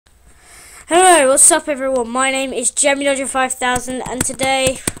Yo, what's up everyone? My name is Gemmy5000 and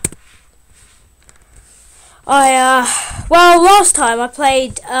today well, last time I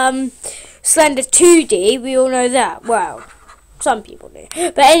played Slender 2D, we all know that. Well, some people do.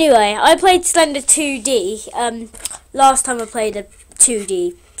 But anyway, I played Slender 2D last time I played a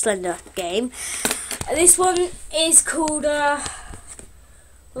 2D Slender game. This one is called well,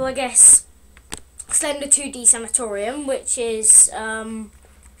 I guess Slender 2D Sanatorium, which is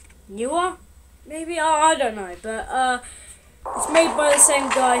newer, maybe? I don't know, but it's made by the same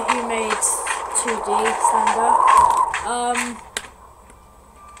guy who made 2D Slender.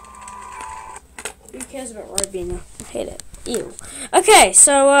 Who cares about Robina? I hate it. Ew. Okay,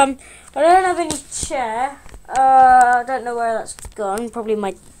 so I don't have any chair. I don't know where that's gone. Probably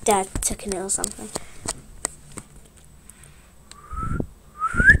my dad took it or something.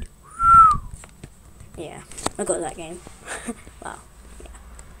 Yeah, I got that game. Wow. Yeah.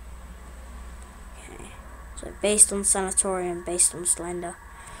 Okay. So based on Sanatorium, based on Slender.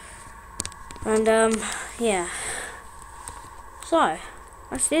 And yeah. So,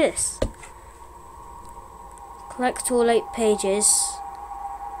 let's do this. Collect all 8 pages.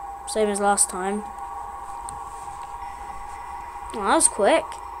 Same as last time. Oh, that was quick.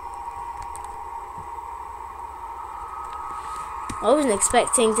 I wasn't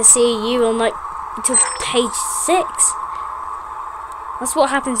expecting to see you on like until page 6. That's what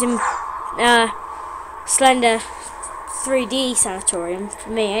happens in Slender 3D Sanatorium for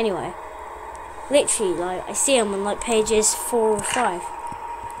me anyway. Literally, like I see them on like pages 4 or 5.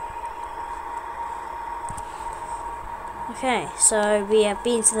 Okay, so we have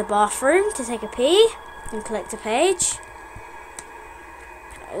been to the bathroom to take a pee and collect a page.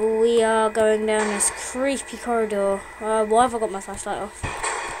 We are going down this creepy corridor. Why have I got my flashlight off?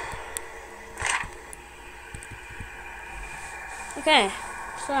 Okay,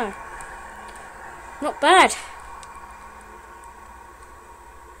 so not bad.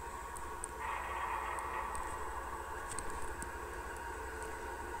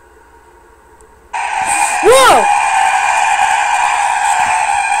 Whoa!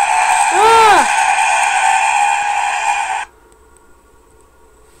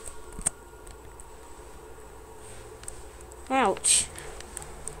 Ouch.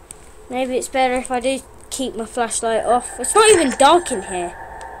 Maybe it's better if I do keep my flashlight off. It's not even dark in here.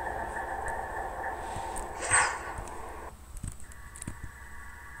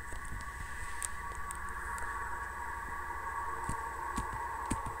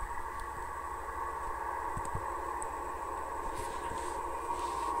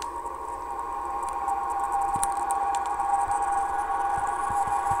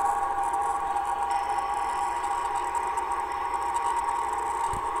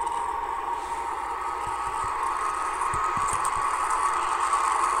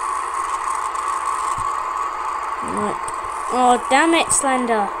 Oh, damn it,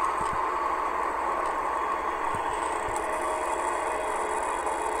 Slender.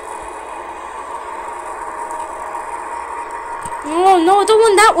 Oh, no, I don't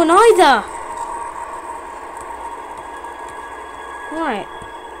want that one either. Right.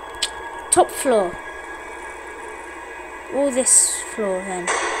 Top floor. All this floor, then.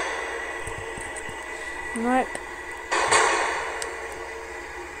 Nope.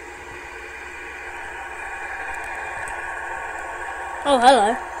 Oh,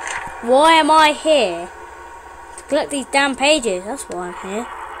 hello. Why am I here? To collect these damn pages. That's why I'm here.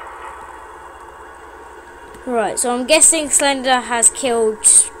 Right, so I'm guessing Slender has killed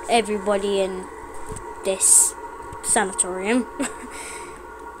everybody in this sanatorium.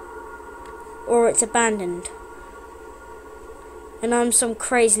 Or it's abandoned. And I'm some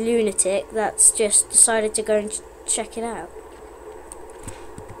crazy lunatic that's just decided to go and check it out.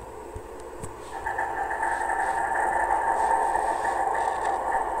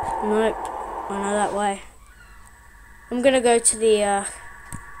 Nope, I know that way. I'm gonna go to the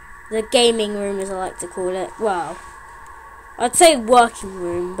gaming room, as I like to call it. Well, I'd say working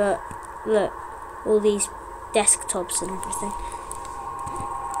room, but look, all these desktops and everything.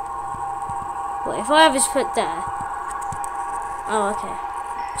 What if I just put there? Oh, okay.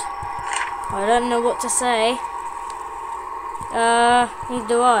 I don't know what to say. Neither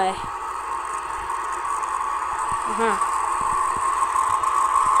do I.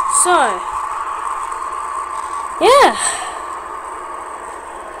 So, yeah,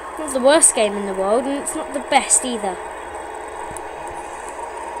 not the worst game in the world, and it's not the best either.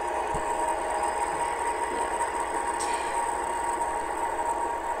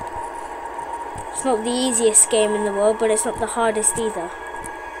 It's not the easiest game in the world, but it's not the hardest either.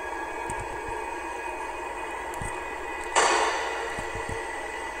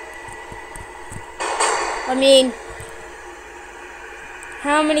 I mean,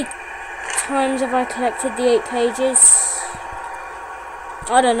 how many times have I collected the 8 pages?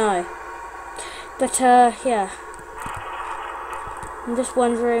 I don't know. But, yeah. I'm just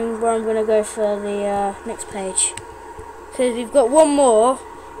wondering where I'm going to go for the next page. Because we've got one more.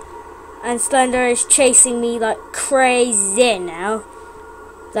 And Slender is chasing me like crazy now.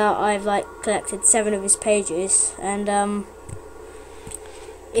 That I've like collected 7 of his pages. And,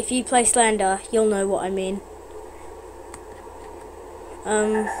 if you play Slender, you'll know what I mean.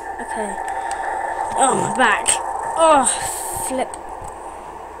 Okay. Oh, my back. Oh, flip.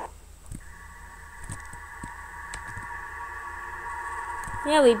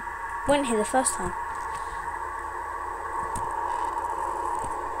 Yeah, we went here the first time.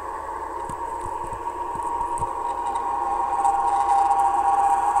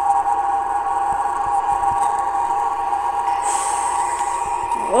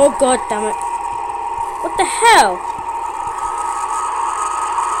 Oh, god damn it. What the hell?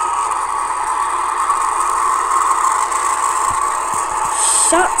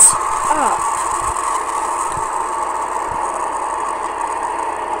 Shut up.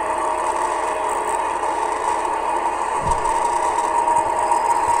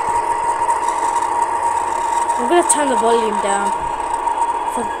 I'm gonna turn the volume down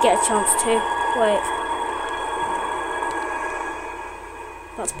if I get a chance to. Wait.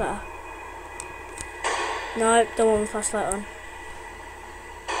 That's better. No, don't want the flashlight on.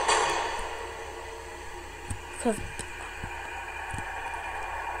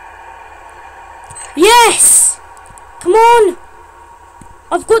 Yes! Come on!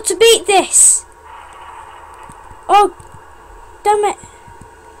 I've got to beat this! Oh, damn it!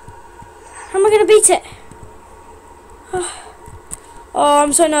 How am I going to beat it? Oh,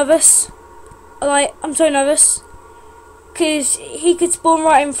 I'm so nervous. I'm so nervous. Because he could spawn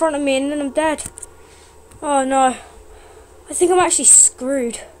right in front of me and then I'm dead. Oh no. I think I'm actually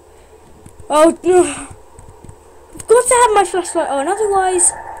screwed. Oh no. I've got to have my flashlight on,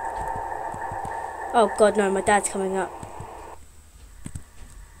 otherwise... Oh god no, my dad's coming up.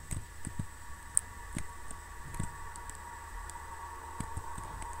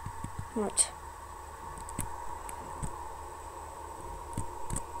 Right.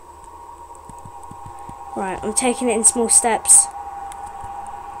 Right, I'm taking it in small steps.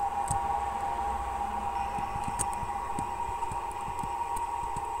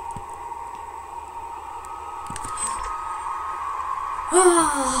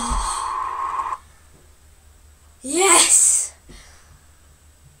 Yes!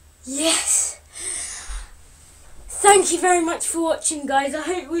 Yes! Thank you very much for watching, guys. I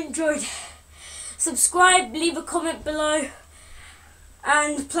hope you enjoyed. Subscribe, leave a comment below,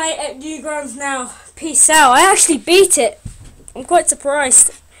 and play at Newgrounds now. Peace out. I actually beat it. I'm quite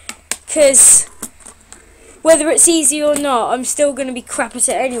surprised, because whether it's easy or not, I'm still going to be crap at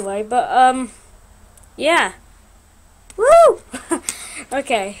it anyway. But, yeah. Woo!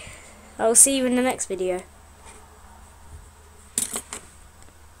 Okay. I'll see you in the next video.